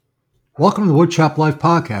Welcome to the Woodshop Life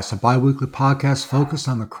Podcast, a bi-weekly podcast focused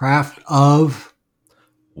on the craft of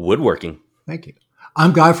woodworking. Thank you.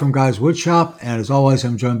 I'm Guy from Guy's Woodshop, and as always,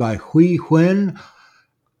 I'm joined by Hui Huynh,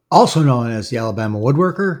 also known as the Alabama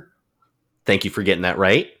Woodworker. Thank you for getting that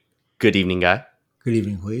right. Good evening, Guy. Good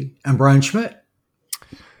evening, Hui. And Brian Schmidt.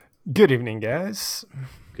 Good evening, guys.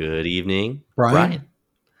 Good evening, Brian.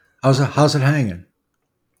 How's it hanging?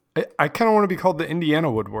 I kind of want to be called the Indiana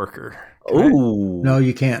Woodworker. Oh. No,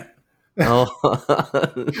 you can't. Oh.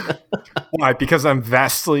 Why? Because I'm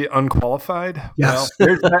vastly unqualified? Yes. Well,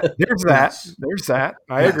 there's that. Yes. There's that.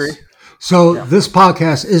 I Yes. agree. So This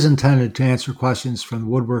podcast is intended to answer questions from the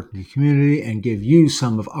woodworking community and give you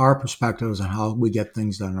some of our perspectives on how we get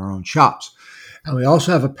things done in our own shops. And we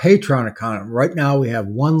also have a Patreon account. Right now we have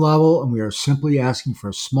one level, and we are simply asking for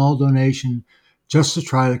a small donation just to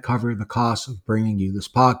try to cover the cost of bringing you this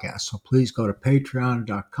podcast. So please go to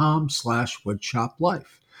patreon.com/woodshoplife.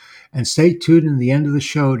 And stay tuned in the end of the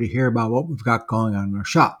show to hear about what we've got going on in our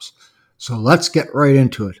shops. So let's get right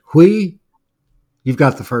into it. Hui, you've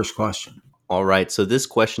got the first question. All right. So this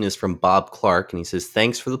question is from Bob Clark, and he says,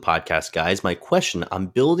 "Thanks for the podcast, guys. My question, I'm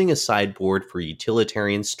building a sideboard for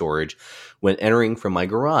utilitarian storage when entering from my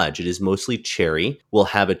garage. It is mostly cherry, will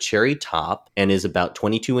have a cherry top, and is about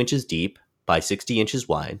 22 inches deep by 60 inches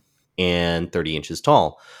wide and 30 inches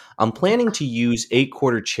tall. I'm planning to use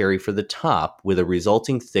 8/4 cherry for the top with a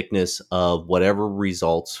resulting thickness of whatever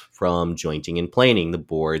results from jointing and planing the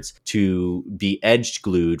boards to be edged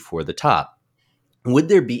glued for the top. Would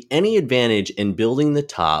there be any advantage in building the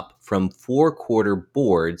top from 4/4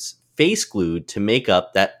 boards face glued to make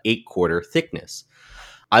up that 8/4 thickness?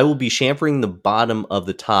 I will be chamfering the bottom of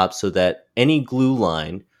the top so that any glue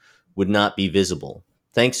line would not be visible.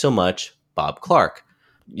 Thanks so much, Bob Clark."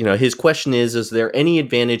 You know, his question is there any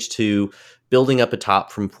advantage to building up a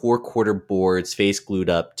top from 4/4 boards face glued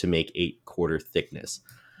up to make 8/4 thickness?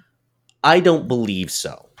 I don't believe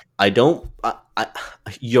so.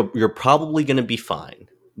 You're probably going to be fine,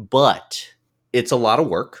 but it's a lot of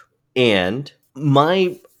work. And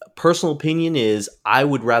my personal opinion is I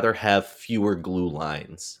would rather have fewer glue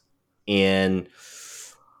lines. And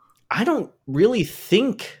I don't really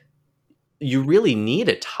think you really need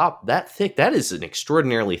a top that thick. That is an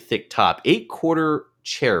extraordinarily thick top. 8/4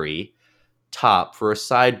 cherry top for a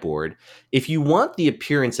sideboard. If you want the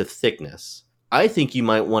appearance of thickness, I think you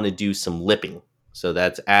might want to do some lipping. So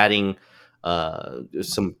that's adding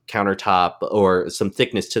some countertop or some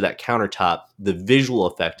thickness to that countertop, the visual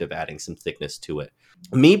effect of adding some thickness to it.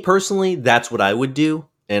 Me personally, that's what I would do.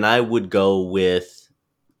 And I would go with,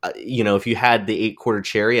 if you had the 8/4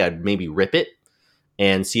 cherry, I'd maybe rip it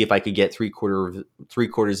and see if I could get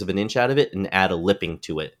 3/4 of an inch out of it and add a lipping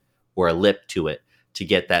to it or a lip to it to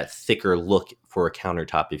get that thicker look for a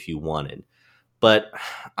countertop if you wanted. But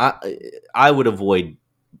I would avoid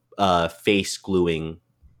face gluing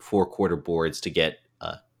 4/4 boards to get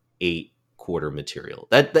 8/4 material.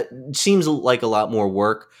 That seems like a lot more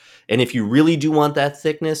work. And if you really do want that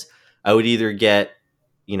thickness, I would either get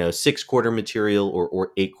 6/4 material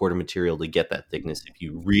or 8/4 material to get that thickness if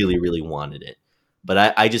you really, really wanted it.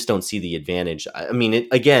 But I just don't see the advantage. I mean,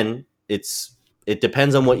 it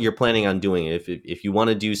depends on what you're planning on doing. If you want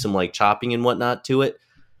to do some like chopping and whatnot to it,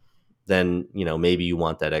 then maybe you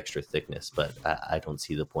want that extra thickness. But I don't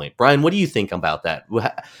see the point. Brian, what do you think about that?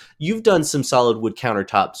 You've done some solid wood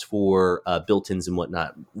countertops for built-ins and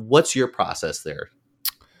whatnot. What's your process there?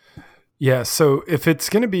 Yeah, so if it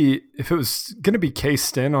was gonna be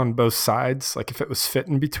cased in on both sides, like if it was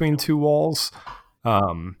fitting between two walls,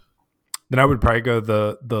 then I would probably go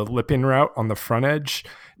the lipping route on the front edge.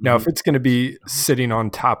 Now, if it's going to be sitting on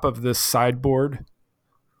top of this sideboard,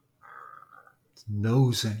 It's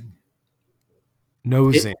nosing.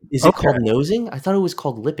 Is it called nosing? I thought it was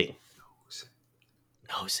called lipping.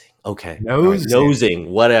 Nosing. Okay. Nosing.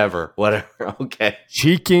 Whatever. Okay.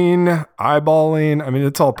 Cheeking, eyeballing. I mean,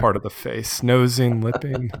 it's all part of the face. Nosing,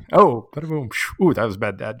 lipping. Oh, bada boom. Ooh, that was a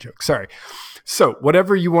bad dad joke. Sorry. So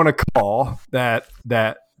whatever you want to call that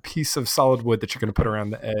piece of solid wood that you're going to put around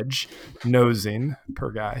the edge, nosing per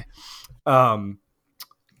guy.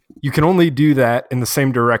 You can only do that in the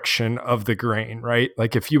same direction of the grain, right?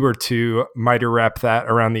 Like if you were to miter wrap that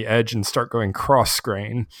around the edge and start going cross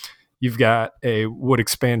grain, you've got a wood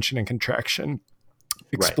expansion and contraction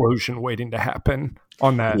explosion waiting to happen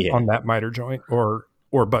on that miter joint or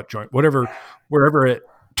butt joint, wherever it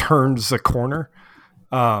turns a corner.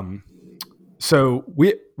 So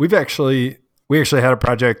we actually had a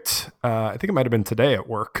project, I think it might have been today at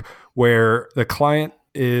work, where the client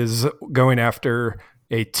is going after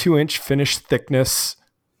a 2-inch finished thickness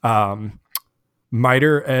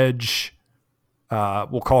miter edge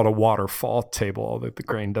we'll call it a waterfall table, although the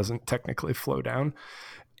grain doesn't technically flow down.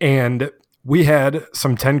 And we had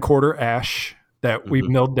some 10-quarter ash that we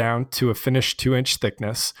milled down to a finished 2-inch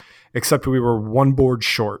thickness, except we were one board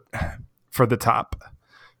short for the top.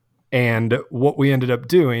 And what we ended up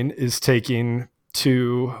doing is taking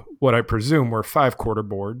to what I presume were 5-quarter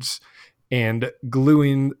boards and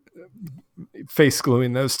face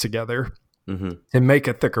gluing those together to make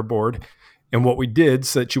a thicker board. And what we did,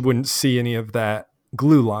 so that you wouldn't see any of that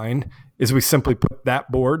glue line, is we simply put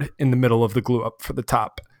that board in the middle of the glue up for the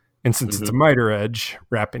top. And since it's a miter edge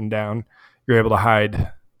wrapping down, you're able to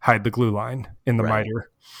hide the glue line in the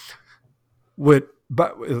miter. But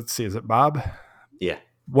let's see, is it Bob? Yeah.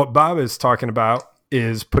 What Bob is talking about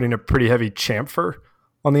is putting a pretty heavy chamfer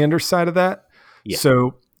on the underside of that. Yeah.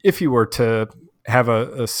 So if you were to have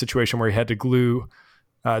a situation where you had to glue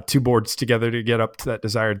 2 boards together to get up to that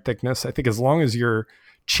desired thickness, I think as long as your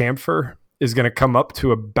chamfer is going to come up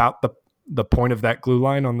to about the point of that glue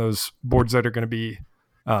line on those boards that are going to be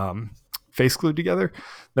face glued together,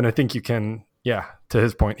 then I think you can, to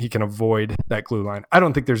his point, he can avoid that glue line. I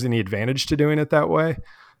don't think there's any advantage to doing it that way.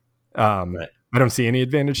 Right. I don't see any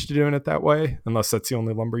advantage to doing it that way unless that's the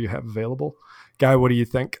only lumber you have available. Guy, what do you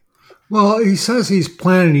think? Well, he says he's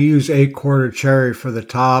planning to use 8-quarter cherry for the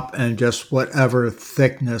top and just whatever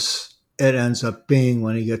thickness it ends up being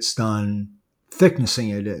when he gets done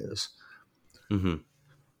thicknessing it is.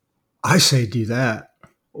 I say do that.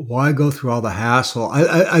 Why go through all the hassle?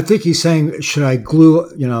 I think he's saying, should I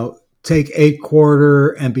glue, take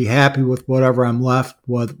 8-quarter and be happy with whatever I'm left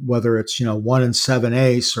with, whether it's, 1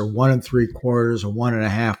 7/8 or 1 3/4 or 1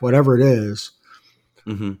 1/2, whatever it is,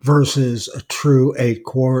 versus a true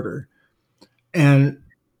 8-quarter. And,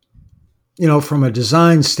 from a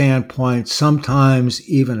design standpoint, sometimes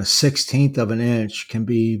even a 1/16 of an inch can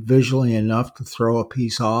be visually enough to throw a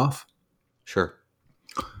piece off. Sure.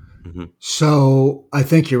 So I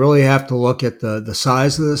think you really have to look at the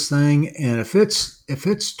size of this thing. And if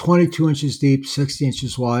it's 22 inches deep, 60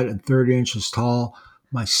 inches wide, and 30 inches tall,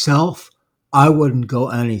 myself, I wouldn't go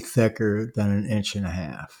any thicker than 1.5 inches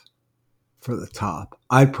for the top.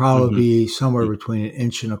 I'd probably be somewhere between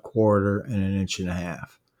 1 1/4 and 1.5 inches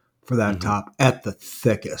for that top at the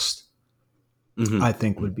thickest. I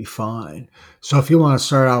think would be fine. So if you want to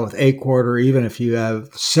start out with 8-quarter, even if you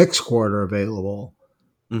have 6-quarter available,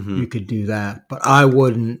 you could do that. But I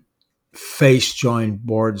wouldn't face join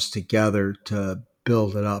boards together to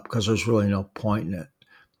build it up because there's really no point in it.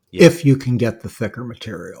 Yeah. If you can get the thicker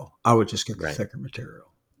material, I would just get the thicker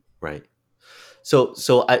material. Right. So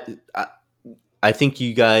I think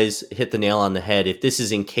you guys hit the nail on the head. If this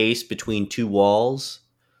is encased between 2 walls,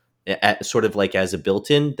 sort of like as a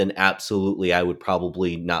built-in, then absolutely I would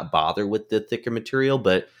probably not bother with the thicker material.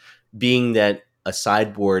 But being that a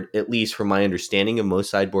sideboard, at least from my understanding of most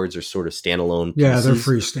sideboards, are sort of standalone pieces. Yeah, they're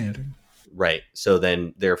freestanding. Right. So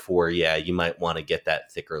then, therefore, you might want to get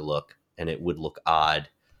that thicker look, and it would look odd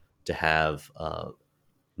to have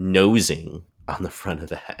nosing on the front of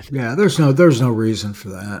that. Yeah, there's no reason for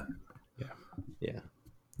that. Yeah.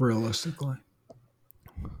 Realistically.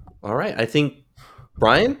 All right. I think,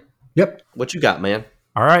 Brian? Yep. What you got, man?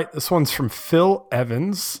 All right. This one's from Phil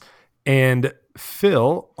Evans. And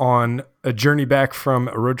Phil, on a journey back from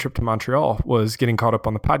a road trip to Montreal, was getting caught up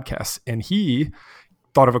on the podcast. And he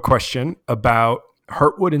thought of a question about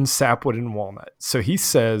heartwood and sapwood and walnut. So he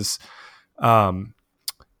says, my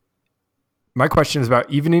question is about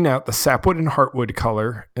evening out the sapwood and heartwood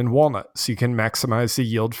color in walnut so you can maximize the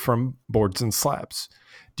yield from boards and slabs.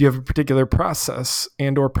 Do you have a particular process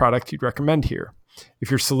and or product you'd recommend here?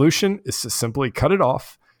 If your solution is to simply cut it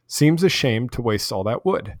off, seems a shame to waste all that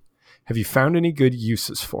wood. Have you found any good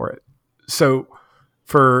uses for it? So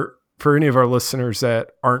for any of our listeners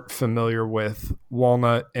that aren't familiar with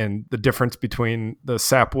walnut and the difference between the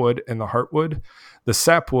sapwood and the heartwood, the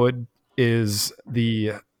sapwood is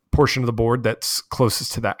the portion of the board that's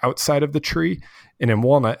closest to the outside of the tree. And in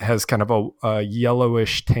walnut has kind of a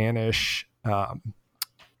yellowish, tannish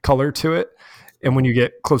color to it. And when you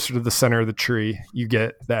get closer to the center of the tree, you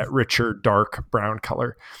get that richer, dark brown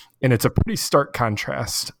color. And it's a pretty stark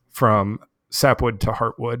contrast from sapwood to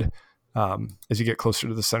heartwood as you get closer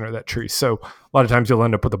to the center of that tree. So a lot of times you'll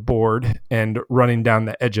end up with a board, and running down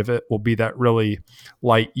the edge of it will be that really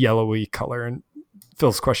light yellowy color. And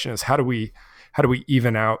Phil's question is, how do we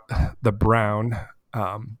even out the brown,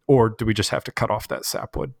 or do we just have to cut off that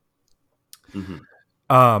sapwood?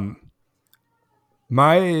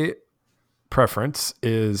 My preference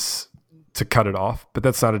is to cut it off, but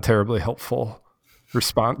that's not a terribly helpful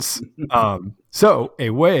response. So a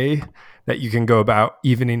way that you can go about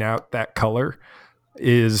evening out that color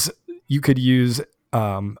is you could use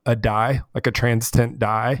a dye, like a trans-tint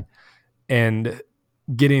dye, and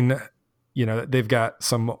getting, they've got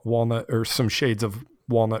some walnut or some shades of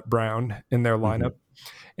walnut brown in their lineup.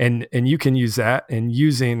 And you can use that, and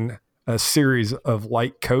using a series of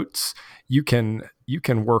light coats, you can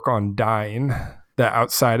work on dyeing the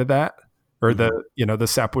outside of that, or the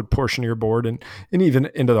sapwood portion of your board, and even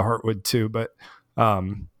into the heartwood too. But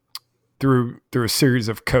through a series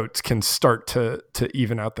of coats can start to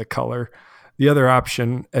even out the color. The other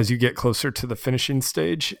option, as you get closer to the finishing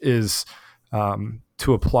stage, is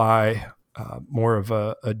to apply more of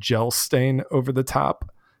a gel stain over the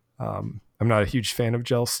top. I'm not a huge fan of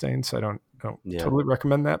gel stain, so I don't totally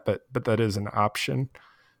recommend that, but that is an option.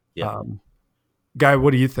 Yeah. Guy,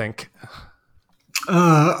 what do you think?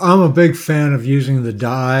 I'm a big fan of using the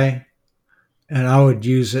dye, and I would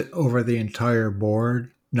use it over the entire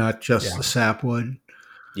board, not just the sapwood.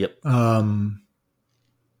 Yep.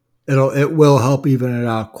 It will help even it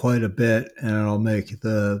out quite a bit, and it'll make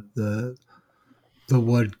the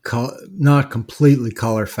wood not completely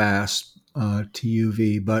color fast to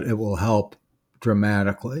UV, but it will help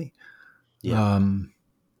dramatically. Yeah.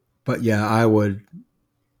 But yeah, I would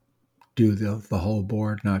do the whole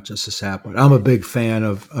board, not just the sapwood. I'm a big fan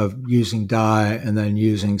of using dye and then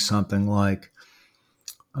using something like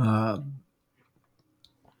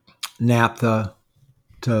naphtha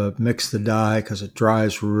to mix the dye, because it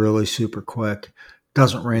dries really super quick.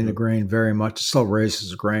 Doesn't rain the grain very much. It still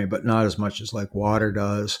raises the grain, but not as much as like water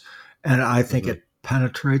does. And I think it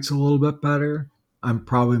penetrates a little bit better. I'm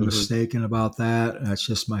probably mistaken about that. That's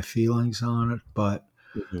just my feelings on it. But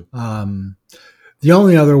the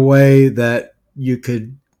only other way that you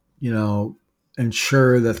could,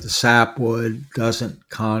 ensure that the sapwood doesn't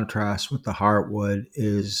contrast with the heartwood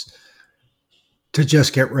is to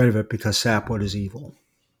just get rid of it, because sapwood is evil.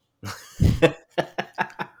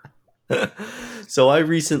 So I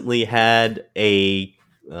recently had a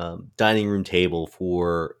dining room table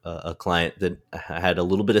for a client that had a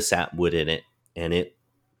little bit of sapwood in it, and it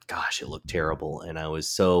looked terrible, and I was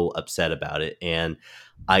so upset about it. And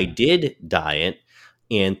I did dye it,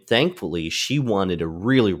 and thankfully she wanted a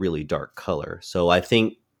really, really dark color. So I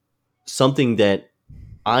think something that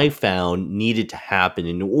I found needed to happen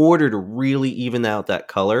in order to really even out that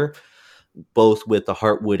color, both with the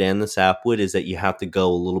heartwood and the sapwood, is that you have to go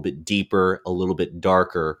a little bit deeper, a little bit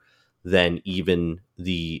darker than even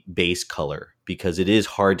the base color, because it is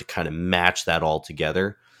hard to kind of match that all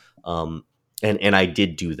together. And I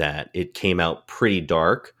did do that. It came out pretty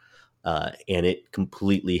dark, and it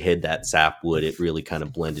completely hid that sapwood. It really kind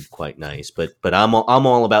of blended quite nice. But I'm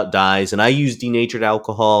all about dyes, and I use denatured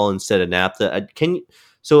alcohol instead of naphtha.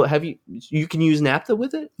 You can use naphtha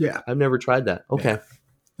with it? Yeah, I've never tried that. Okay.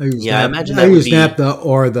 Yeah. I imagine I use naphtha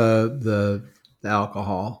or the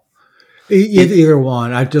alcohol. Either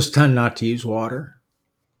one. I just tend not to use water.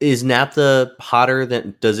 Is naphtha hotter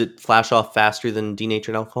than? Does it flash off faster than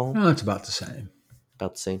denatured alcohol? No, it's about the same.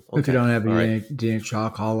 About the same. Okay. If you don't have any denatured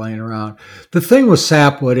alcohol laying around. The thing with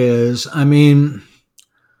sapwood is,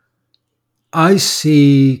 I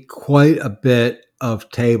see quite a bit of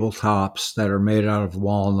tabletops that are made out of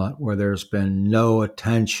walnut where there's been no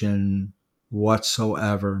attention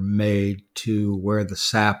whatsoever made to where the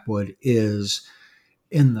sapwood is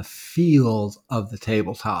in the field of the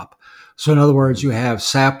tabletop. So in other words, you have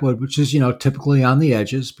sapwood, which is, typically on the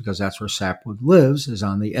edges, because that's where sapwood lives, is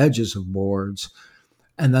on the edges of boards.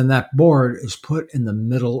 And then that board is put in the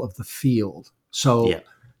middle of the field. So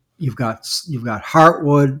you've got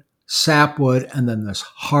heartwood, sapwood, and then this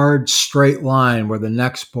hard straight line where the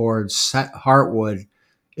next board's heartwood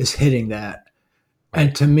is hitting that. Right.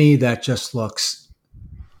 And to me, that just looks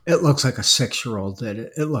like a 6-year-old did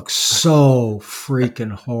it. It looks so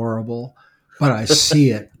freaking horrible, but I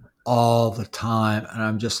see it all the time, and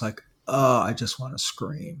I'm just like, oh, I just want to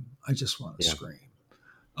scream. Scream.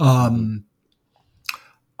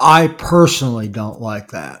 I personally don't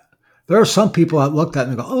like that. There are some people that looked at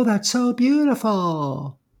it and go, oh, that's so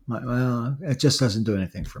beautiful. Well, it just doesn't do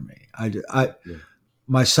anything for me.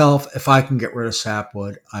 Myself, if I can get rid of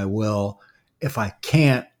sapwood, I will. If I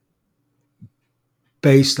can't,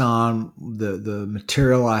 based on the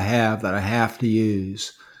material I have that I have to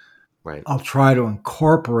use, right, I'll try to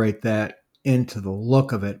incorporate that into the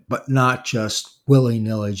look of it, but not just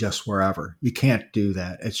willy-nilly, just wherever. You can't do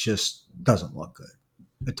that. It just doesn't look good.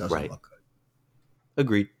 It doesn't look good.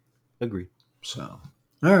 Agreed. So,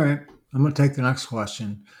 all right. I'm going to take the next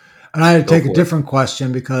question. And I had to take a different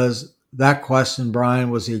question, because that question,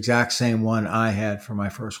 Brian, was the exact same one I had for my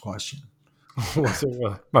first question.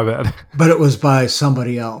 My bad. But it was by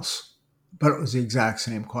somebody else. But it was the exact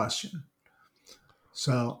same question.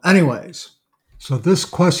 So, anyways, so this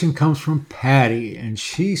question comes from Patty, and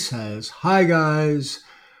she says, "Hi guys,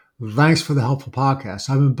 thanks for the helpful podcast.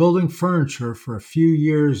 I've been building furniture for a few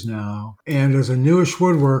years now, and as a newish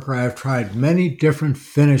woodworker, I have tried many different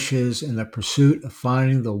finishes in the pursuit of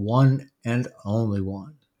finding the one and only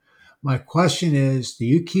one. My question is, do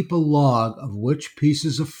you keep a log of which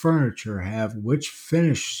pieces of furniture have which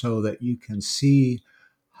finish so that you can see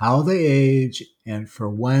how they age and for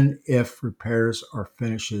when, if repairs or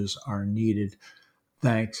finishes are needed?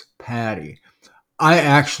 Thanks, Patty." I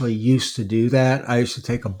actually used to do that. I used to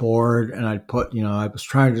take a board and I'd put, I was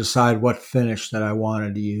trying to decide what finish that I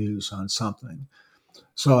wanted to use on something.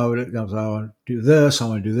 So I want to do this, I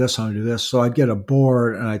want to do this, I want to do this. So I'd get a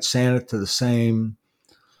board and I'd sand it to the same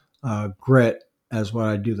grit as what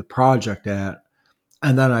I do the project at.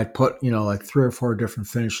 And then I'd put, like 3 or 4 different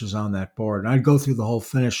finishes on that board. And I'd go through the whole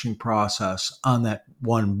finishing process on that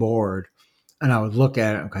one board. And I would look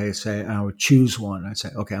at it, and I would choose one. I'd say,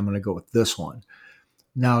 okay, I'm going to go with this one.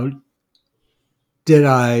 Now, did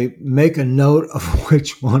I make a note of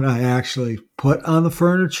which one I actually put on the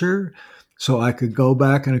furniture so I could go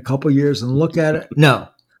back in a couple of years and look at it? No,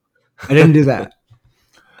 I didn't do that.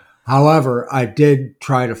 However, I did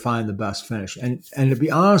try to find the best finish. And to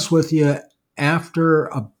be honest with you, after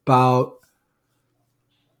about,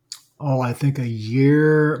 I think a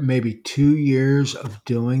year, maybe 2 years of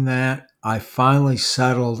doing that, I finally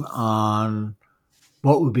settled on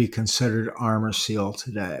what would be considered armor seal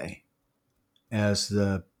today as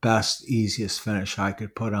the best, easiest finish I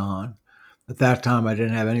could put on. At that time, I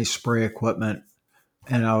didn't have any spray equipment,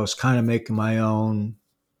 and I was kind of making my own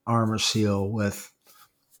armor seal with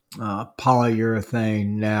polyurethane,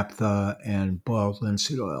 naphtha, and boiled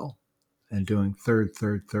linseed oil, and doing third,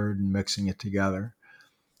 and mixing it together.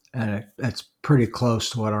 And it's pretty close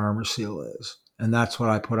to what armor seal is. And that's what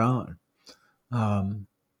I put on.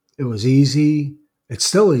 It was easy. It's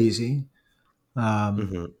still easy.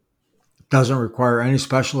 Doesn't require any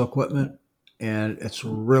special equipment, and it's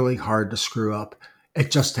really hard to screw up.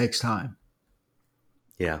 It just takes time.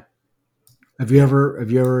 Yeah. Have you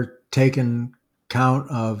ever taken count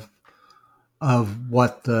of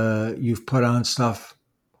what you've put on stuff,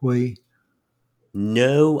 Hui?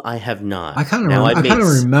 No, I have not. I kind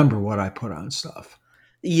of remember what I put on stuff.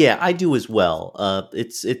 Yeah, I do as well.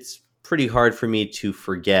 It's pretty hard for me to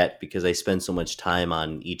forget because I spend so much time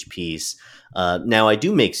on each piece. Now, I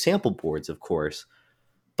do make sample boards, of course,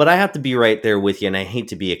 but I have to be right there with you, and I hate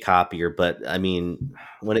to be a copier, but I mean,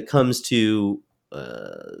 when it comes to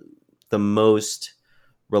the most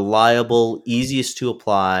reliable, easiest to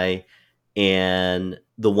apply, and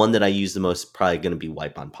the one that I use the most, probably going to be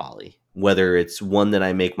wipe on poly. Whether it's one that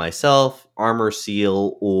I make myself, armor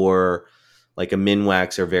seal, or like a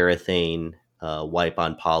Minwax or Varathane wipe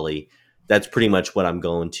on poly, that's pretty much what I'm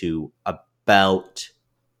going to about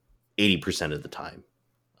 80% of the time,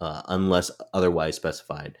 unless otherwise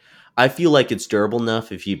specified. I feel like it's durable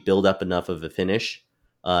enough if you build up enough of a finish.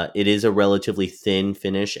 It is a relatively thin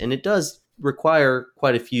finish, and it does require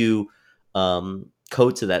quite a few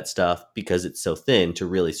coats of that stuff because it's so thin to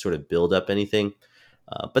really sort of build up anything.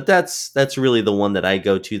 But that's really the one that I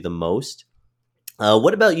go to the most.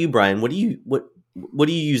 What about you, Brian? What do you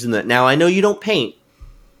use in that? Now, I know you don't paint.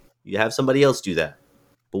 You have somebody else do that.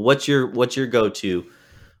 But what's your go-to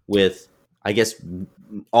with, I guess,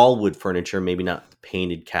 all wood furniture, maybe not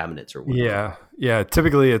painted cabinets or whatnot? Yeah.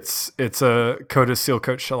 Typically, it's a coat of seal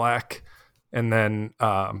coat shellac, and then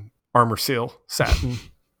armor seal satin.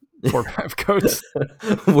 4 or 5 coats.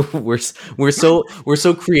 we're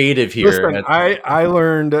so creative here. Listen, I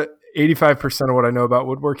learned 85% of what I know about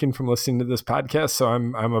woodworking from listening to this podcast, so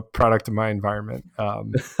I'm a product of my environment.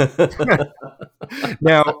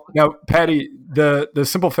 Now, Patty, the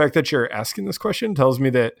simple fact that you're asking this question tells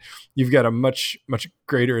me that you've got a much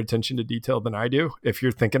greater attention to detail than I do. If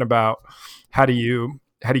you're thinking about how do you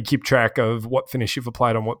keep track of what finish you've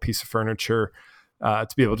applied on what piece of furniture, to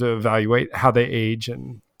be able to evaluate how they age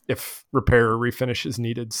and if repair or refinish is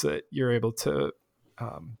needed, so that you're able to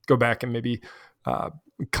go back and maybe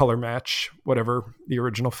color match whatever the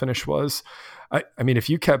original finish was. I mean, if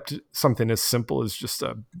you kept something as simple as just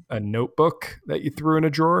a notebook that you threw in a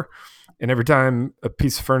drawer, and every time a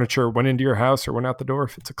piece of furniture went into your house or went out the door,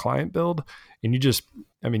 if it's a client build, and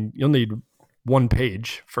you'll need 1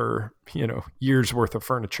 page for, years worth of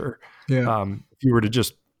furniture. Yeah. If you were to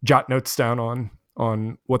just jot notes down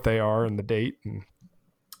on what they are and the date, and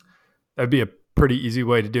that'd be a pretty easy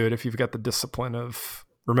way to do it if you've got the discipline of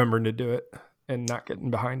remembering to do it and not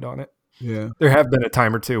getting behind on it. Yeah. There have been a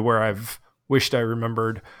time or two where I've wished I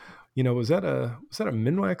remembered was that a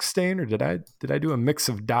Minwax stain, or did I do a mix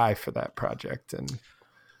of dye for that project? And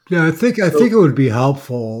Yeah, I think it would be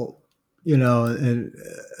helpful, and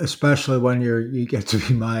especially when you get to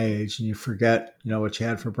be my age and you forget, what you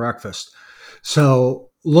had for breakfast. So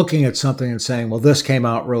looking at something and saying, well, this came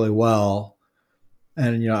out really well.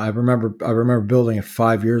 And I remember building it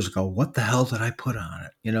 5 years ago. What the hell did I put on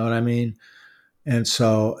it? You know what I mean? And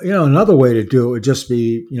so, another way to do it would just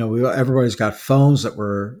be, everybody's got phones that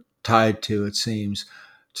we're tied to, it seems.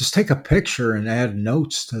 Just take a picture and add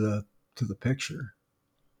notes to the picture.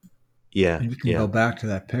 Yeah. And you can go back to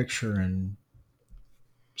that picture and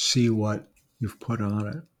see what you've put on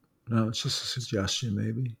it. No, it's just a suggestion,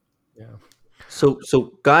 maybe. yeah.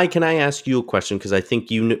 So Guy, can I ask you a question? Because I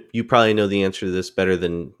think you probably know the answer to this better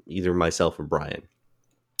than either myself or Brian.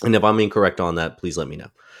 And if I'm incorrect on that, please let me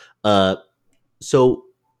know. So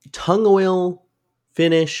tung oil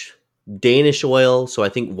finish, Danish oil. So I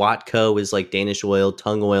think Watco is like Danish oil.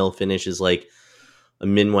 Tung oil finish is like a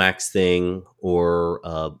Minwax thing or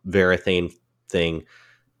a Varathane thing.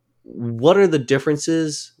 What are the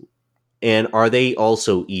differences, and are they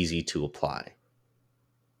also easy to apply?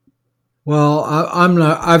 Well, I'm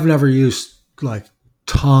not. I've never used like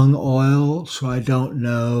tung oil, so I don't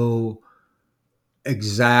know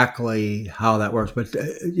exactly how that works. But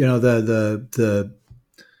the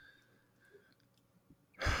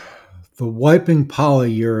wiping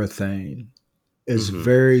polyurethane is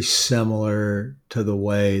very similar to the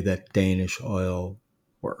way that Danish oil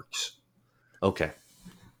works. Okay.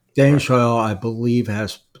 Danish oil, I believe,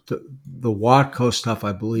 has the Watco stuff.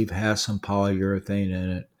 I believe has some polyurethane in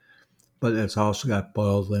it, but it's also got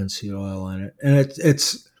boiled linseed oil in it, and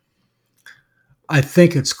it's. I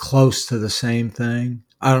think it's close to the same thing.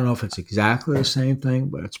 I don't know if it's exactly the same thing,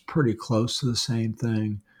 but it's pretty close to the same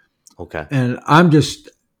thing. Okay. And I'm just,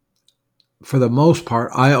 for the most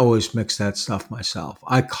part, I always mix that stuff myself.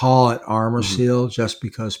 I call it Armor Seal just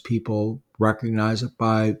because people recognize it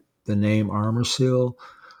by the name Armor Seal.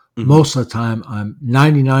 Most of the time,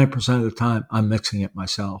 99% of the time, I'm mixing it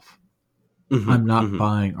myself. I'm not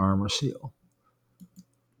buying Armor Seal.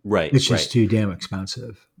 Right. It's just too damn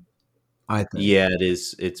expensive, I think. Yeah, it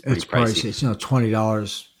is. It's pretty pricey. It's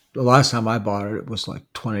 $20. The last time I bought it, it was like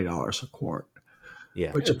 $20 a quart.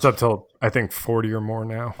 Yeah, It's up to I think 40 or more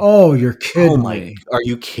now. Oh, you're kidding me! Are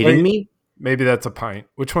you kidding me? Maybe that's a pint.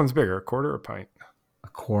 Which one's bigger, a quarter or a pint? A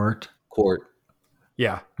quart.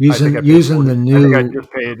 Yeah, using the new. I think I just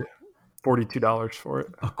paid $42 for it.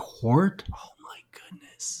 A quart? Oh my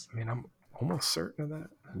goodness! I mean, I'm almost certain of that.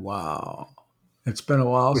 Wow. It's been a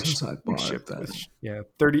while since I bought it. Yeah,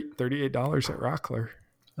 $38 at Rockler.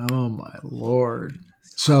 Oh my Lord!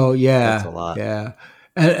 So yeah, that's a lot. Yeah,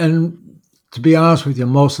 and to be honest with you,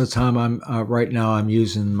 most of the time I'm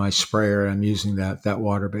using my sprayer. I'm using that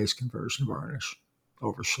water-based conversion varnish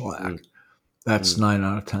over shellac. That's 9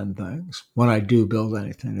 out of 10 things. When I do build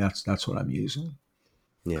anything, that's what I'm using.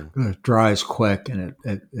 Yeah, it dries quick, and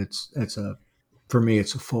for me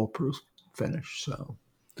it's a foolproof finish. So.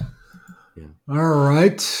 Yeah. All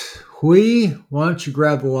right, Hui, why don't you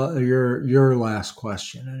grab your last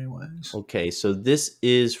question, anyways? Okay, so this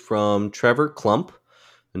is from Trevor Klump,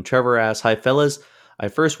 and Trevor asks, "Hi, fellas. I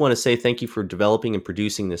first want to say thank you for developing and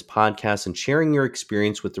producing this podcast and sharing your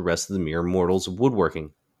experience with the rest of the mere mortals of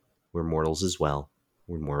woodworking. We're mortals as well.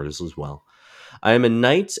 I am a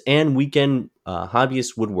nights and weekend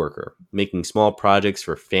hobbyist woodworker, making small projects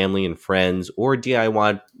for family and friends or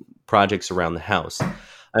DIY projects around the house.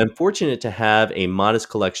 I am fortunate to have a modest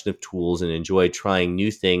collection of tools and enjoy trying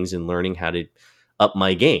new things and learning how to up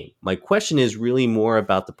my game. My question is really more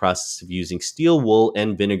about the process of using steel wool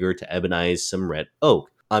and vinegar to ebonize some red oak.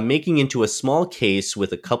 I'm making into a small case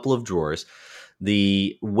with a couple of drawers.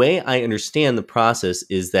 The way I understand the process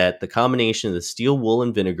is that the combination of the steel wool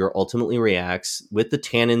and vinegar ultimately reacts with the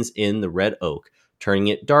tannins in the red oak, turning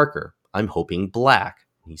it darker. I'm hoping black.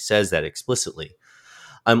 He says that explicitly.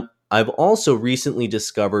 I've also recently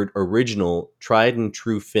discovered original, tried and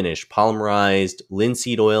true finish, polymerized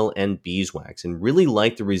linseed oil and beeswax, and really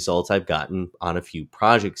like the results I've gotten on a few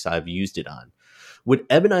projects I've used it on. Would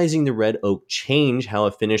ebonizing the red oak change how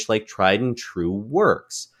a finish like tried and true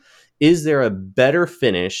works? Is there a better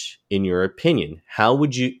finish in your opinion? How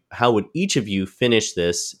would each of you finish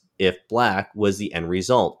this if black was the end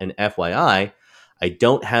result? And FYI, I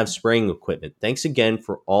don't have spraying equipment. Thanks again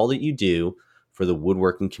for all that you do for the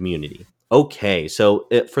woodworking community. Okay, so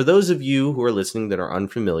for those of you who are listening that are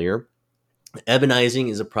unfamiliar, ebonizing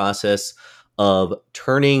is a process of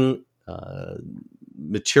turning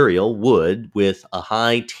material, wood, with a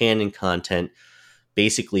high tannin content,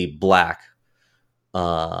 basically black.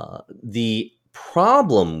 The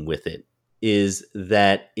problem with it is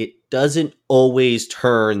that it doesn't always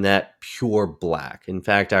turn that pure black. In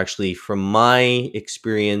fact, actually, from my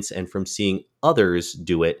experience and from seeing others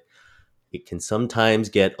do it, it can sometimes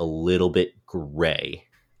get a little bit gray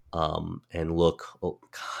and look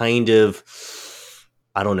kind of,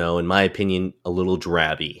 I don't know, in my opinion, a little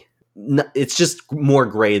drabby. It's just more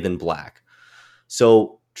gray than black.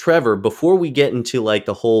 So, Trevor, before we get into like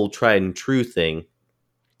the whole tried and true thing,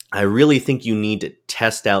 I really think you need to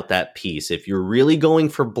test out that piece. If you're really going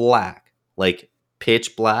for black, like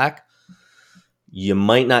pitch black, you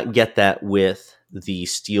might not get that with the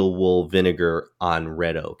steel wool vinegar on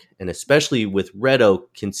red oak. And especially with red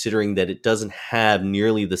oak, considering that it doesn't have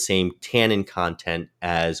nearly the same tannin content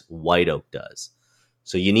as white oak does.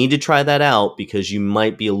 So you need to try that out because you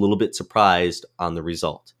might be a little bit surprised on the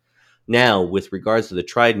result. Now, with regards to the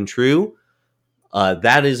tried and true,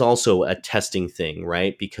 that is also a testing thing,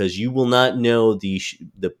 right? Because you will not know the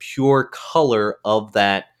pure color of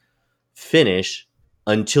that finish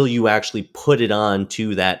until you actually put it on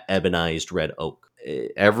to that ebonized red oak.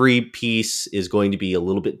 Every piece is going to be a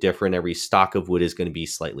little bit different. Every stock of wood is going to be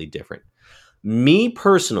slightly different. Me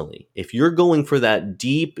personally, if you're going for that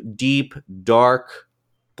deep, deep, dark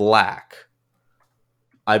black,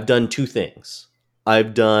 I've done two things.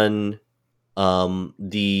 I've done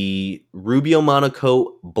the Rubio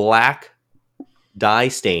Monocoat black dye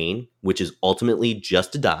stain, which is ultimately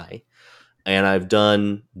just a dye. And I've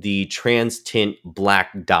done the trans tint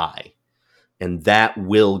black dye, and that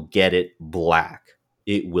will get it black.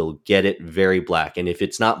 It will get it very black. And if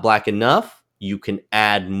it's not black enough, you can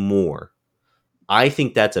add more. I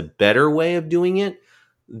think that's a better way of doing it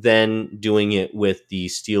than doing it with the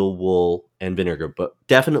steel wool and vinegar. But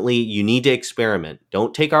definitely you need to experiment.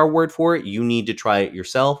 Don't take our word for it. You need to try it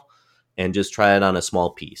yourself and just try it on a small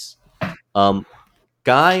piece.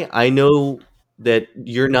 Guy, I know that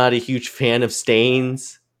you're not a huge fan of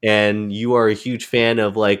stains and you are a huge fan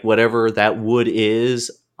of like whatever that wood is.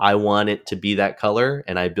 I want it to be that color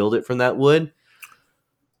and I build it from that wood.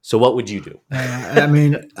 So what would you do?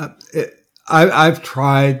 I've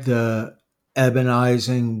tried the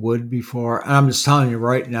ebonizing wood before. And I'm just telling you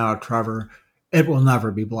right now, Trevor, it will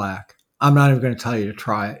never be black. I'm not even going to tell you to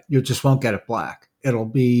try it. You just won't get it black. It'll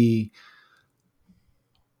be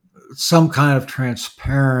some kind of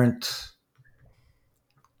transparent,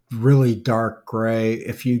 really dark gray.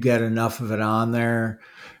 If you get enough of it on there,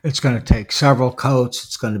 it's going to take several coats.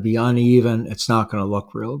 It's going to be uneven. It's not going to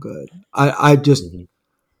look real good. I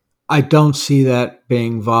don't see that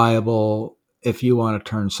being viable if you want to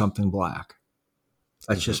turn something black.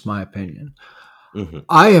 That's just my opinion.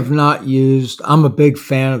 I have not used, I'm a big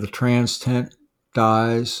fan of the trans tint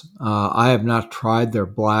dyes. I have not tried their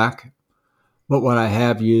black, but what I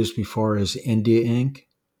have used before is India ink.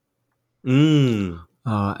 And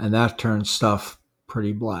that turns stuff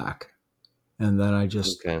pretty black. And then I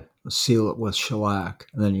just seal it with shellac,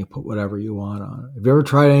 and then you put whatever you want on it. Have you ever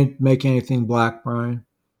tried to make anything black, Brian?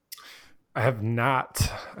 I have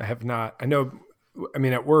not. I know,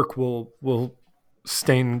 at work we'll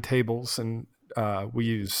stain tables and we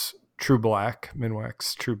use True Black,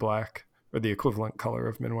 Minwax True Black, or the equivalent color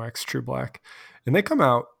of Minwax True Black. And they come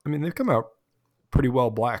out pretty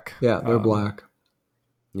well black. Yeah, they're black.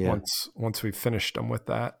 Yeah. Once we've finished them with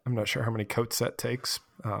that. I'm not sure how many coats that takes,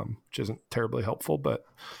 which isn't terribly helpful, but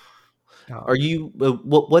are you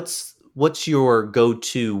what's your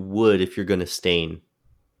go-to wood if you're going to stain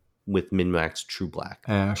with Minwax True Black?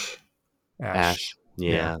 Ash. Yeah.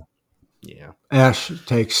 Ash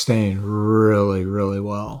takes stain really, really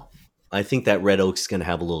well. I think that red oak's going to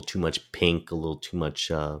have a little too much pink, a little too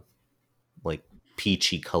much like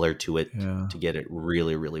peachy color to it to get it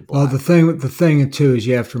really, really black. Well, the thing too is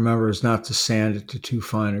you have to remember is not to sand it to too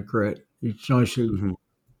fine a grit. You should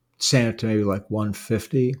sand it to maybe like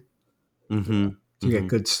 150 to get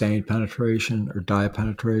good stain penetration or dye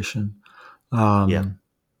penetration. But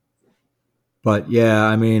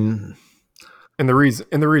yeah, and the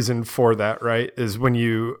reason for that, right, is when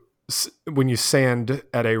you sand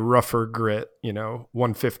at a rougher grit,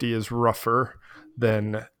 150 is rougher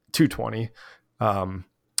than 220.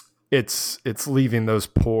 It's leaving those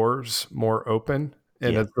pores more open,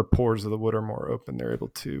 and as the pores of the wood are more open, they're able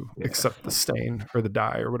to accept the stain or the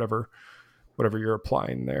dye or whatever you're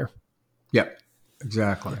applying there. Yep,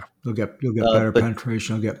 exactly. Yeah. You'll get better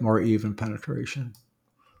penetration. You'll get more even penetration.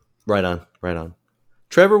 Right on.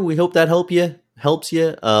 Trevor, we hope that helps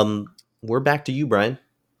you. We're back to you, Brian.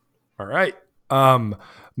 All right.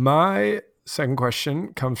 My second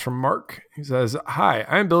question comes from Mark. He says, "Hi,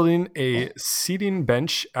 I'm building a seating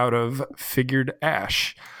bench out of figured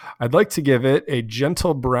ash. I'd like to give it a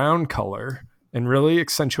gentle brown color, and really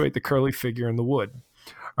accentuate the curly figure in the wood.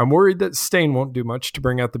 I'm worried that stain won't do much to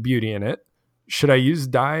bring out the beauty in it. Should I use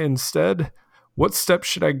dye instead? What steps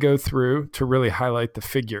should I go through to really highlight the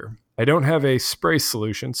figure? I don't have a spray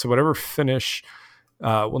solution, so whatever finish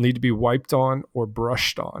will need to be wiped on or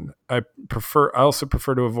brushed on. I also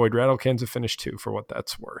prefer to avoid rattle cans of finish too, for what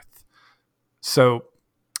that's worth. So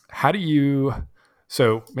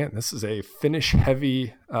man, this is a finish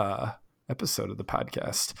heavy episode of the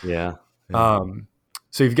podcast. Yeah.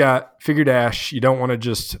 So you've got figure dash. You don't want to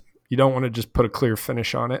just put a clear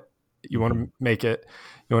finish on it. You want to make it,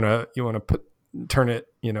 you want to turn it,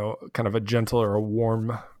 kind of a gentle or a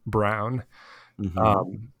warm brown.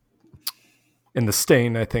 And the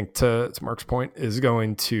stain, I think, to Mark's point, is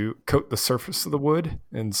going to coat the surface of the wood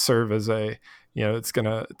and serve as it's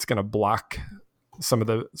gonna block some of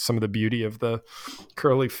the beauty of the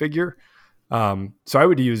curly figure. So I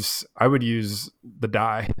would use the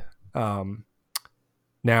dye.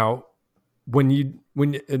 Now,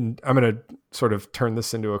 and I'm going to sort of turn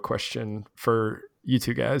this into a question for you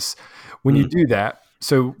two guys. When you do that,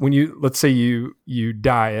 so let's say you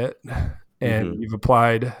dye it and you've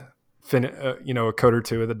applied a coat or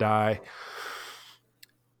two of the dye,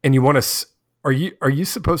 and you want to, are you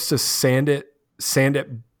supposed to sand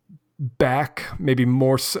it back, maybe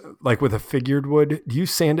more like with a figured wood? Do you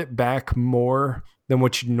sand it back more than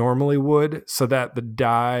what you normally would, so that the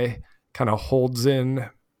dye kind of holds in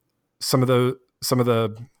some of that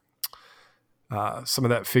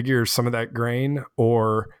figure, some of that grain?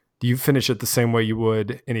 Or do you finish it the same way you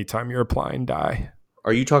would anytime you're applying dye?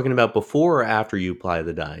 Are you talking about before or after you apply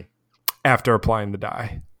the dye? After applying the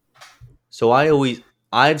dye. So I've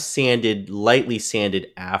lightly sanded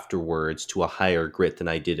afterwards to a higher grit than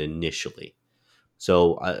I did initially.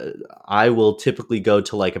 So I will typically go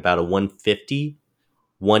to like about a 150,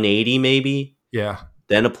 180 maybe. Yeah.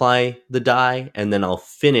 Then apply the dye, and then I'll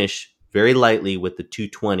finish very lightly with the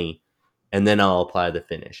 220, and then I'll apply the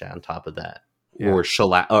finish on top of that. Yeah. Or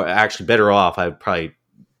shellac, or actually better off, I'd probably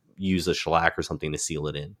use a shellac or something to seal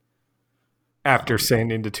it in. After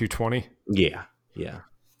sanding to 220? Yeah.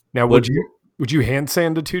 Now, would you hand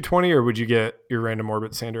sand to 220, or would you get your random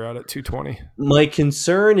orbit sander out at 220? My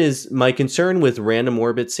concern with random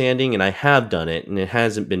orbit sanding, and I have done it, and it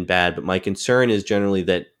hasn't been bad, but my concern is generally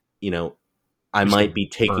that, I might be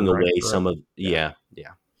taking away some of, yeah,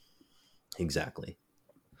 exactly.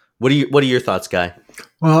 What are your thoughts, Guy?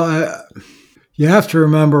 Well, you have to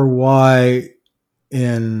remember why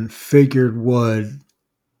in figured wood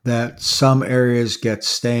that some areas get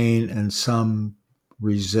stain and some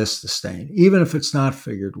resist the stain, even if it's not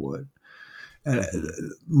figured wood.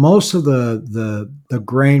 Most of the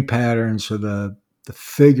grain patterns or the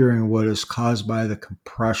figuring wood is caused by the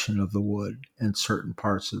compression of the wood in certain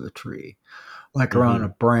parts of the tree. Like around a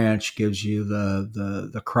branch gives you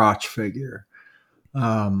the crotch figure.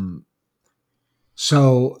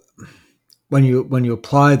 So when you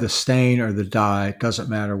apply the stain or the dye, it doesn't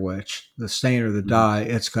matter which, the stain or the dye,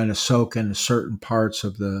 it's going to soak into certain parts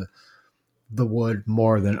of the wood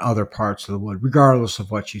more than other parts of the wood, regardless of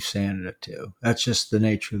what you sanded it to. That's just the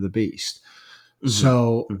nature of the beast.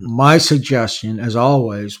 So my suggestion, as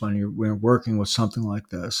always, when you're working with something like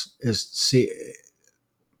this, is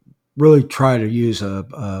really try to use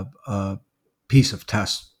a piece of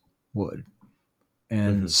test wood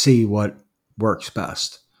and see what works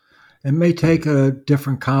best. It may take a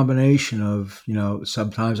different combination of,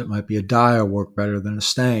 sometimes it might be a dye will work better than a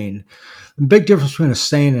stain. The big difference between a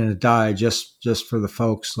stain and a dye, just for the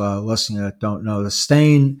folks listening that don't know, the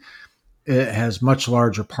stain, it has much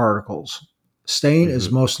larger particles. Stain is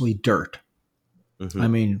mostly dirt. I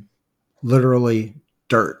mean, literally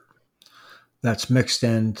dirt that's mixed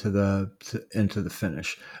into the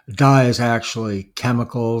finish. Dye is actually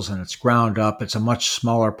chemicals, and it's ground up. It's a much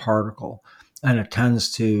smaller particle, and it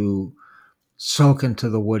tends to soak into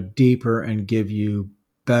the wood deeper and give you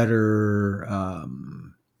better,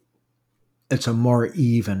 it's a more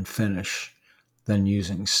even finish than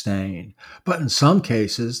using stain. But in some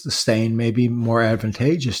cases, the stain may be more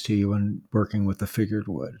advantageous to you when working with the figured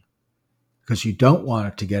wood, because you don't want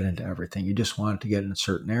it to get into everything. You just want it to get in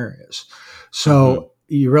certain areas. So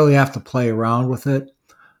you really have to play around with it.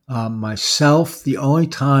 Myself, the only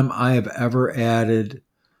time I have ever added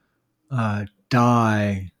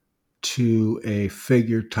dye to a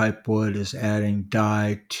figured type wood is adding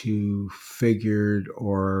dye to figured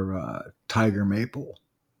or tiger maple.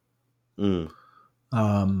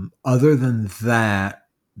 Other than that,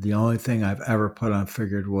 the only thing I've ever put on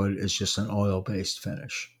figured wood is just an oil-based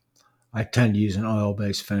finish. I tend to use an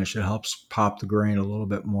oil-based finish. It helps pop the grain a little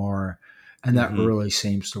bit more, and that really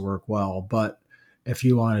seems to work well. But if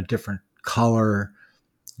you want a different color,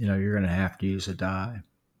 you're going to have to use a dye.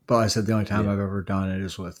 But I said the only time Yeah. I've ever done it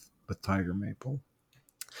is with tiger maple.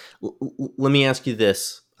 Let me ask you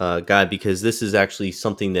this, Guy, because this is actually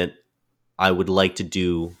something that I would like to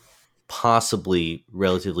do possibly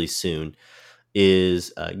relatively soon,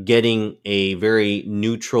 is getting a very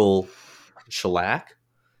neutral shellac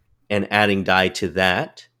and adding dye to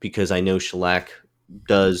that, because I know shellac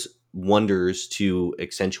does wonders to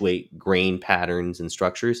accentuate grain patterns and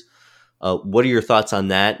structures. What are your thoughts on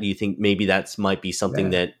that? Do you think maybe that might be something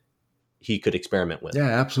Yeah. that he could experiment with? Yeah,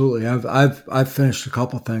 absolutely. I've finished a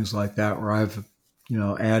couple things like that where I've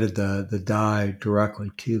added the dye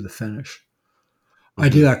directly to the finish. I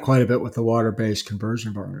do that quite a bit with the water-based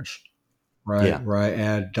conversion varnish, right? Yeah. Where I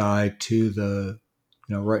add dye to the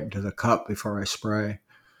right into the cup before I spray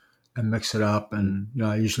and mix it up, and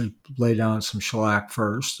I usually lay down some shellac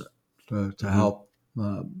first to help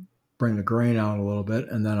bring the grain out a little bit,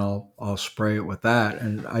 and then I'll spray it with that,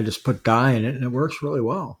 and I just put dye in it, and it works really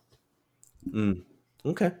well.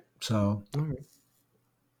 Okay. So, all right.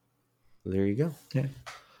 There you go. Yeah.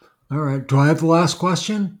 All right. Do I have the last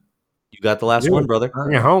question? You got the last one, brother.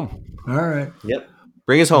 Bring it home. All right. Yep.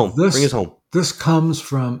 Bring us home. Bring us home. This comes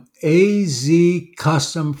from AZ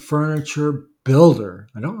Custom Furniture Bilder.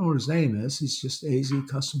 I don't know what his name is. He's just AZ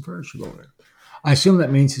Custom Furniture Bilder. I assume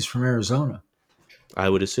that means he's from Arizona. I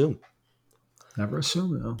would assume. Never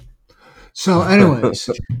assume, though. So, anyways,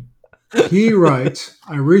 he writes,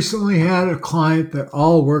 I recently had a client that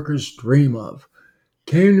all workers dream of.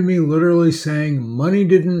 Came to me literally saying money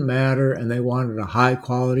didn't matter and they wanted a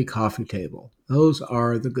high-quality coffee table. Those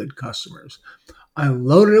are the good customers. I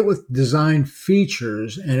loaded it with design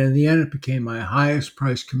features, and in the end, it became my highest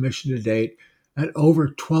price commission to date at over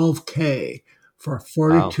 $12,000 for a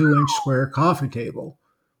 42-inch square coffee table.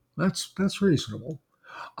 That's reasonable.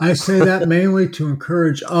 I say that mainly to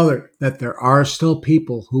encourage that there are still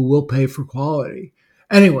people who will pay for quality.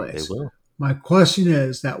 Anyways, They will. My question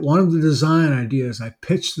is that one of the design ideas I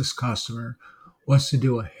pitched this customer was to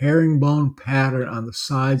do a herringbone pattern on the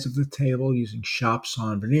sides of the table using shop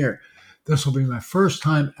sawn veneer. This will be my first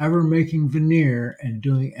time ever making veneer and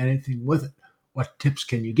doing anything with it. What tips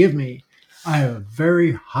can you give me? I have a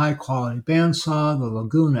very high quality bandsaw, the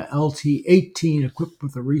Laguna LT18, equipped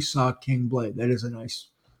with a Resawking blade. That is a nice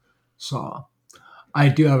saw. I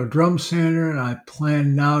do have a drum sander, and I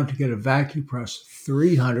plan now to get a Vacupress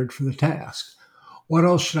 300 for the task. What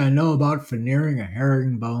else should I know about veneering a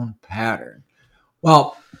herringbone pattern?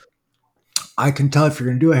 Well, I can tell if you're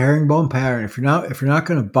going to do a herringbone pattern, if you're not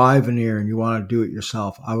going to buy veneer and you want to do it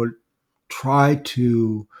yourself, I would try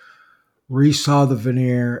to resaw the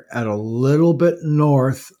veneer at a little bit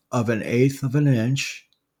north of 1/8 of an inch,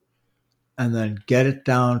 and then get it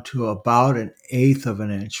down to about 1/8 of an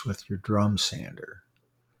inch with your drum sander.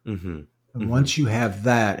 And once you have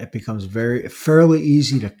that, it becomes fairly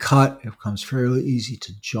easy to cut. It becomes fairly easy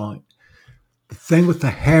to joint. The thing with the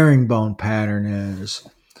herringbone pattern is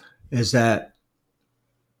that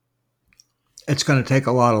it's going to take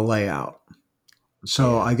a lot of layout.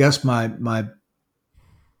 So I guess my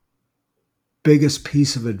biggest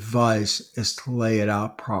piece of advice is to lay it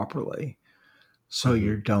out properly so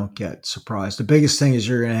you don't get surprised. The biggest thing is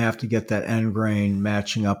you're going to have to get that end grain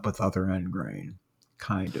matching up with other end grain,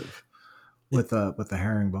 kind of, with the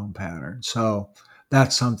herringbone pattern. So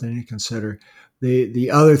that's something to consider.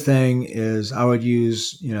 The other thing is I would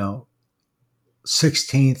use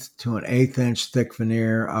 1/16 to 1/8 inch thick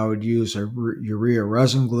veneer. I would use a urea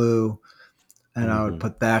resin glue, and I would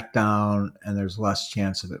put that down, and there's less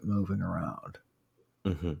chance of it moving around.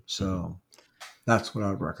 So that's what I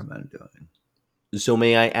would recommend doing. So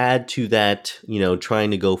may I add to that,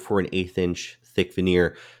 trying to go for an 1/8 inch thick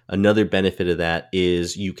veneer, another benefit of that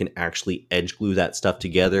is you can actually edge glue that stuff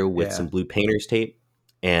together with some blue painter's tape,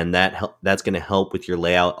 and that's going to help with your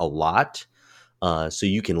layout a lot. So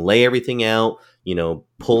you can lay everything out,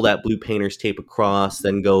 pull that blue painter's tape across,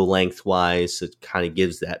 then go lengthwise. So it kind of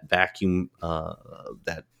gives that vacuum,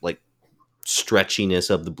 that like stretchiness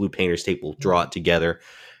of the blue painter's tape will draw it together,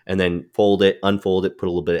 and then fold it, unfold it, put a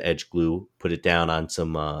little bit of edge glue, put it down on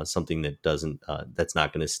some something that doesn't that's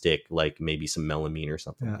not going to stick, like maybe some melamine or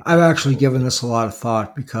something. Yeah, I've actually given this a lot of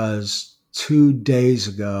thought because 2 days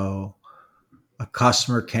ago, a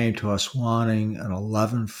customer came to us wanting an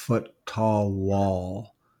 11-foot tall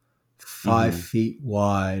wall, 5 feet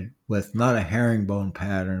wide, with not a herringbone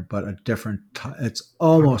pattern, but a different. It's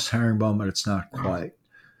almost herringbone, but it's not quite.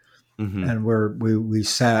 And we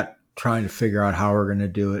sat trying to figure out how we're going to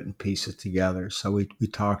do it and piece it together. So we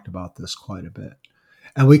talked about this quite a bit,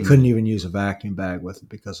 and we couldn't even use a vacuum bag with it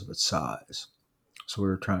because of its size. So we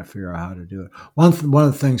were trying to figure out how to do it. One of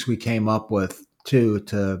the things we came up with too,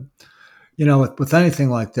 to with anything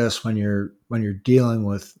like this, when you're dealing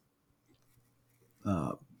with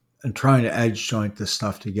and trying to edge joint this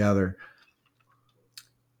stuff together,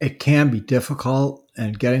 it can be difficult,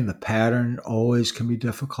 and getting the pattern always can be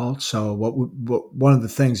difficult. So one of the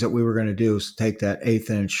things that we were going to do is take that 1/8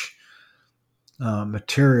 inch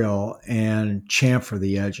material and chamfer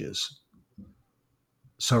the edges.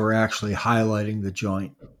 So we're actually highlighting the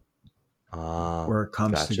joint where it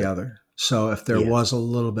comes together. So if there was a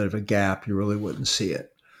little bit of a gap, you really wouldn't see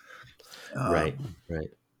it. Right.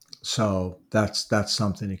 So that's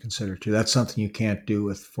something to consider too. That's something you can't do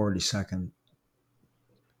with 42nd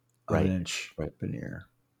of an inch veneer.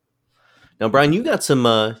 Now, Brian, you got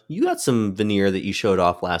some veneer that you showed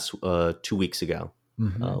off last 2 weeks ago.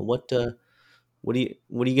 Mm-hmm. What are you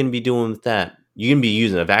going to be doing with that? You're going to be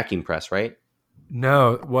using a vacuum press, right?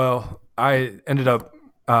 No, well, I ended up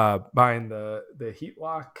buying the heat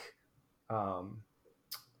lock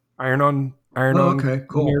iron-on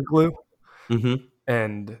veneer glue,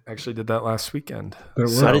 and actually did that last weekend.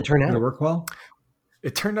 How did it turn out? Did it work well?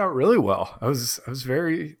 It turned out really well. I was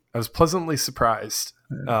pleasantly surprised.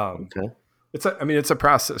 Okay. It's a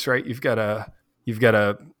process, right? You've got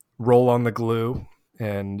to roll on the glue,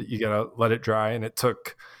 and you got to let it dry. And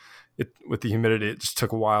with the humidity, it just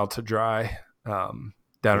took a while to dry down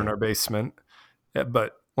in our basement. Yeah,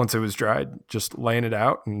 but once it was dried, just laying it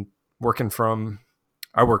out and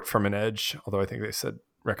I worked from an edge, although I think they said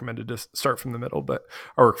recommended to start from the middle, but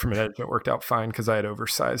I worked from an edge and it worked out fine because I had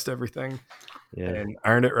oversized everything and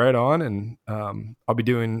ironed it right on. And I'll be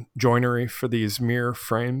doing joinery for these mirror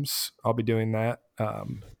frames. I'll be doing that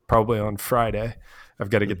probably on Friday.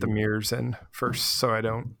 I've got to get the mirrors in first so I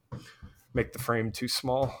don't make the frame too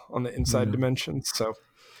small on the inside dimensions. So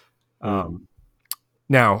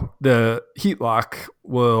now the heat lock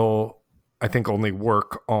will, I think, only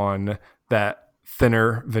work on that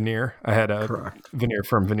thinner veneer. I had a veneer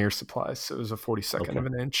from Veneer Supplies, so it was a 42nd of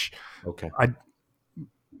an inch. Okay.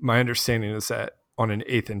 My understanding is that on an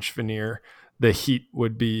 1/8 inch veneer, the heat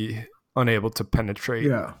would be unable to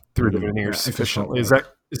penetrate through the veneer sufficiently. Is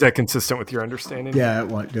that consistent with your understanding? Yeah,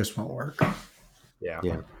 just won't work. Yeah.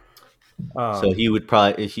 So he would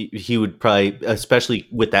probably, especially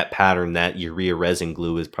with that pattern, that urea resin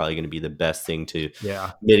glue is probably going to be the best thing to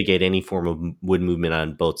mitigate any form of wood movement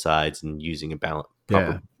on both sides, and using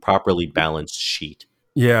a properly balanced sheet.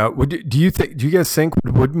 Yeah. Do you guys think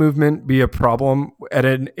would movement be a problem at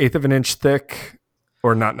an 1/8 of an inch thick,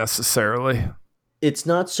 or not necessarily? It's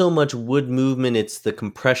not so much wood movement; it's the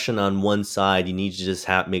compression on one side. You need to just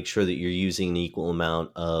make sure that you're using an equal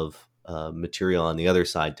amount of material on the other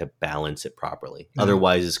side to balance it properly.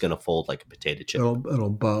 Otherwise, it's going to fold like a potato chip. It'll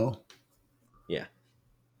bow. Yeah.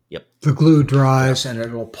 Yep. The glue dries and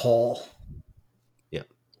it'll pull. Yep.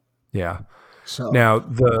 Yeah. So now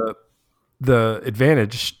the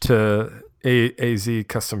advantage to AZ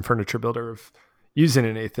Custom Furniture Bilder of using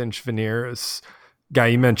an 1/8 inch veneer is, Guy,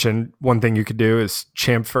 you mentioned one thing you could do is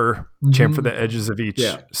chamfer the edges of each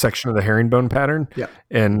section of the herringbone pattern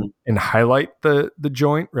and highlight the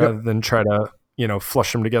joint rather than try to,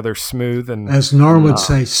 flush them together smooth. And as Norm would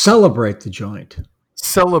say, celebrate the joint.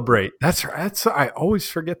 Celebrate. That's right. I always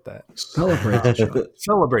forget that. Celebrate the joint.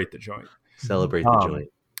 Celebrate the joint. Celebrate the joint.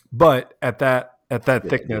 But at that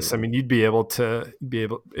thickness, I mean, you'd be able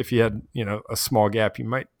if you had, a small gap, you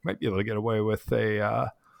might be able to get away with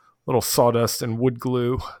a little sawdust and wood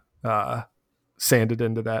glue sanded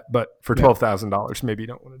into that. But for $12,000, maybe you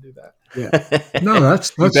don't want to do that. Yeah. No,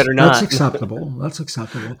 that's better not. That's acceptable. That's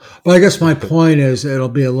acceptable. But I guess my point is it'll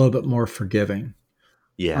be a little bit more forgiving.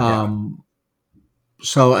 Yeah.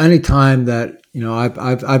 So anytime that,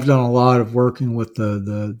 I've done a lot of working with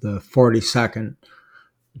the 42nd,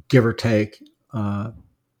 give or take,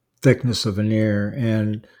 thickness of veneer,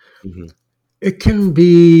 and it can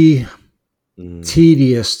be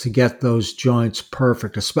tedious to get those joints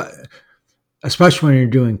perfect, especially when you're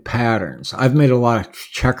doing patterns. I've made a lot of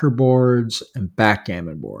checkerboards and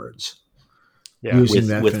backgammon boards using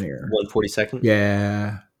that veneer. 1/42nd?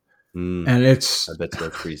 Yeah. And I bet that's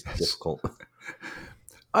pretty difficult.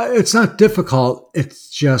 It's not difficult.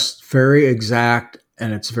 It's just very exact,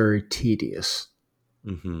 and it's very tedious.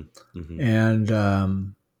 And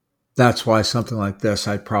that's why something like this,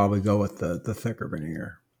 I'd probably go with the thicker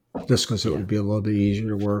veneer, just because it would be a little bit easier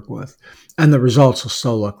to work with. And the results will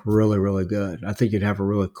still look really, really good. I think you'd have a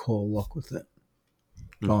really cool look with it,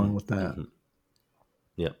 going with that.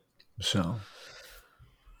 Yep. So,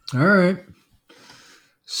 all right.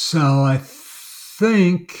 So I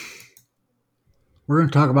think we're going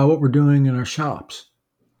to talk about what we're doing in our shops.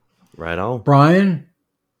 Right on. Brian,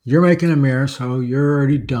 you're making a mirror, so you're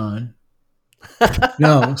already done.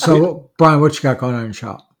 No, so Brian, what you got going on in the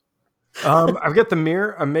shop? I've got the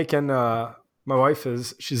mirror. I'm making. My wife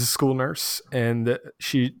she's a school nurse, and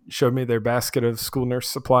she showed me their basket of school nurse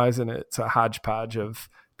supplies, and it's a hodgepodge of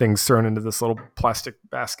things thrown into this little plastic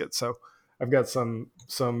basket. So I've got some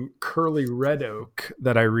curly red oak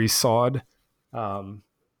that I resawed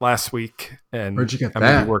last week, and Where'd you get I'm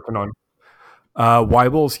that? gonna be working on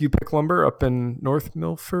Weibel's U-Pick Lumber up in North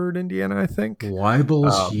Milford, Indiana, I think.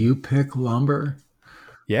 Weibel's U-Pick Lumber?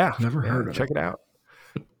 Yeah. Never heard of it. Check it out.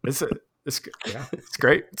 It's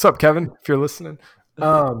great. What's up, Kevin, if you're listening?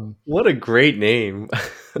 What a great name.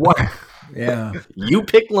 What? Yeah.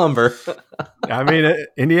 U-Pick Lumber. I mean,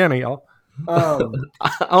 Indiana, y'all.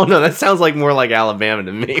 Oh, no, that sounds like more like Alabama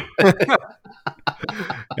to me.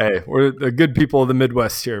 Hey, we're the good people of the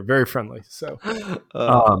Midwest here. Very friendly. So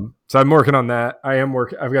I'm working on that.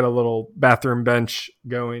 I've got a little bathroom bench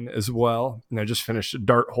going as well. And I just finished a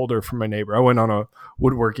dart holder for my neighbor. I went on a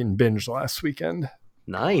woodworking binge last weekend.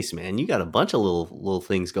 Nice, man. You got a bunch of little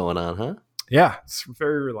things going on, huh? Yeah, it's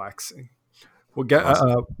very relaxing. We'll get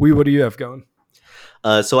what do you have going?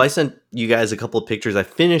 So I sent you guys a couple of pictures. I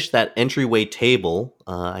finished that entryway table.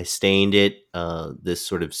 I stained it this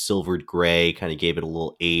sort of silvered gray, kind of gave it a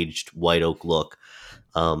little aged white oak look.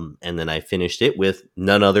 And then I finished it with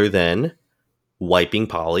none other than wiping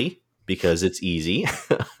poly, because it's easy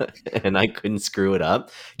and I couldn't screw it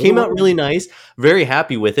up. Came out really nice. Very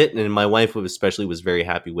happy with it. And my wife especially was very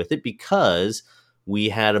happy with it, because we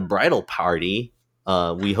had a bridal party.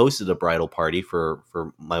 We hosted a bridal party for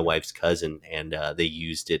my wife's cousin, and they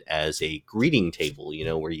used it as a greeting table,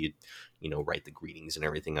 where you write the greetings and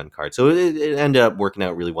everything on cards. So it ended up working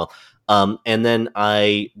out really well. And then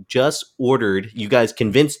I just ordered, you guys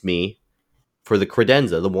convinced me, for the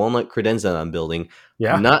credenza, the walnut credenza I'm building,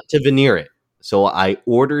 not to veneer it. So I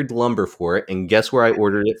ordered lumber for it, and guess where I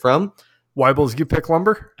ordered it from? Weibel's U-Pick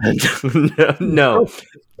Lumber? No.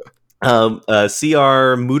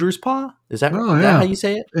 CR Mooter's Paw? Is that how you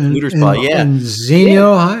say it? Mooter's Paw, yeah. In Xenia,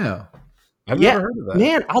 Ohio. I've never heard of that.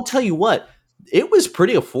 Man, I'll tell you what, it was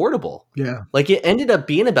pretty affordable. Yeah. Like, it ended up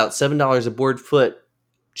being about $7 a board foot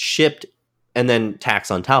shipped, and then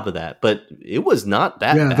tax on top of that. But it was not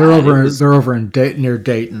that bad. They're over in near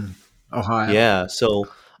Dayton, Ohio. Yeah, so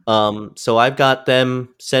I've got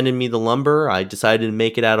them sending me the lumber. I decided to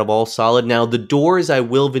make it out of all solid. Now the doors I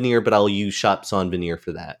will veneer, but I'll use shop sawn veneer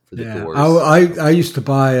for that, for the doors. I used to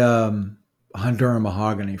buy Honduran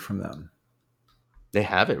mahogany from them. They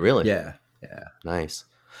have it, really? Yeah. Nice.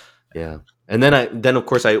 Yeah. And then of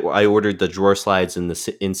course I ordered the drawer slides and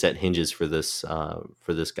the inset hinges for this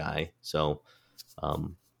guy. So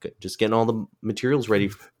just getting all the materials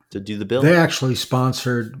ready to do the build. They actually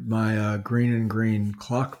sponsored my green and green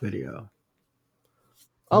clock video.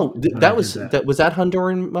 Oh, was that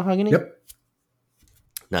Honduran mahogany? Yep.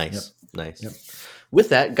 Nice. Yep. With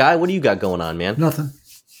that, Guy, what do you got going on, man? Nothing.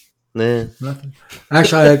 Nah. Nothing.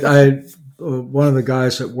 Actually, I one of the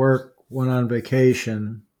guys at work went on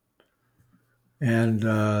vacation, and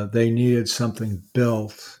they needed something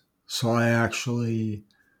built. So I actually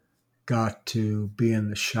got to be in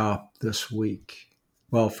the shop this week.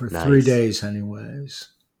 Well, for 3 days anyways.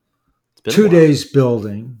 2 days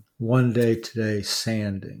building, 1 day today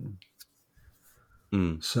sanding.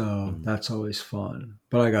 So that's always fun.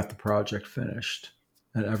 But I got the project finished,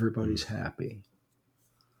 and everybody's happy.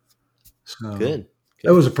 So Good. It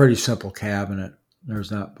was a pretty simple cabinet.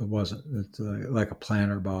 It's like a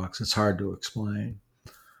planter box. It's hard to explain,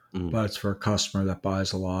 but it's for a customer that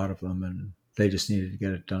buys a lot of them, and they just needed to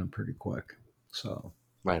get it done pretty quick. So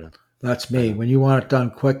right on. That's me. When you want it done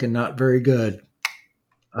quick and not very good,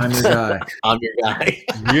 I'm your guy. I'm your guy.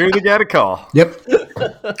 You're the guy to call. Yep.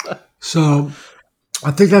 So I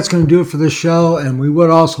think that's going to do it for this show. And we would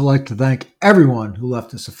also like to thank everyone who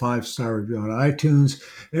left us a 5-star review on iTunes.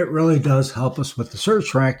 It really does help us with the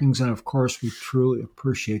search rankings. And of course, we truly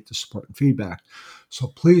appreciate the support and feedback. So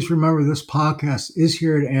please remember, this podcast is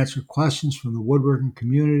here to answer questions from the woodworking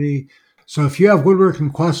community. So if you have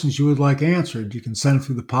woodworking questions you would like answered, you can send them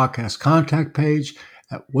through the podcast contact page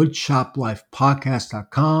at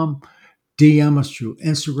woodshoplifepodcast.com, DM us through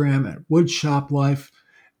Instagram at woodshoplife,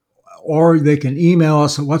 or they can email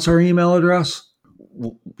us at, what's our email address?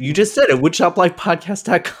 You just said it,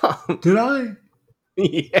 woodshoplifepodcast.com. Did I?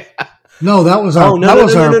 Yeah. No, that was our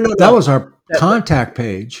that was our contact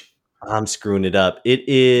page. I'm screwing it up. It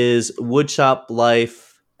is woodshoplife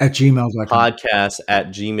at gmail.com. Podcast at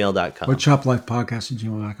gmail.com. Woodshoplifepodcast at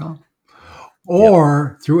gmail.com.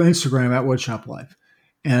 Or through Instagram at woodshoplife.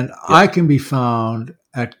 And I can be found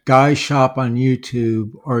at Guy Shop on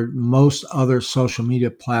YouTube or most other social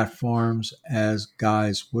media platforms as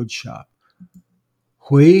Guy's Wood Shop.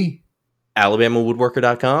 Hui?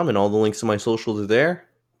 AlabamaWoodworker.com, and all the links to my socials are there.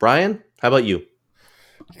 Brian, how about you?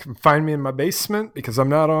 You can find me in my basement because I'm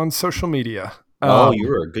not on social media.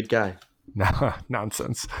 You're a good guy. No,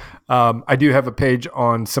 nonsense. I do have a page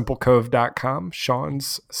on simplecove.com,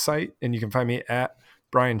 Sean's site, and you can find me at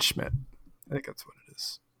Brian Schmidt. I think that's what it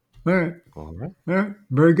is. All right. All right. All right.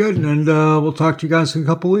 Very good. And we'll talk to you guys in a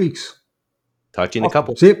couple weeks. Talk to you in a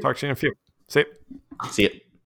couple. See you. Talk to you in a few. See you. See you.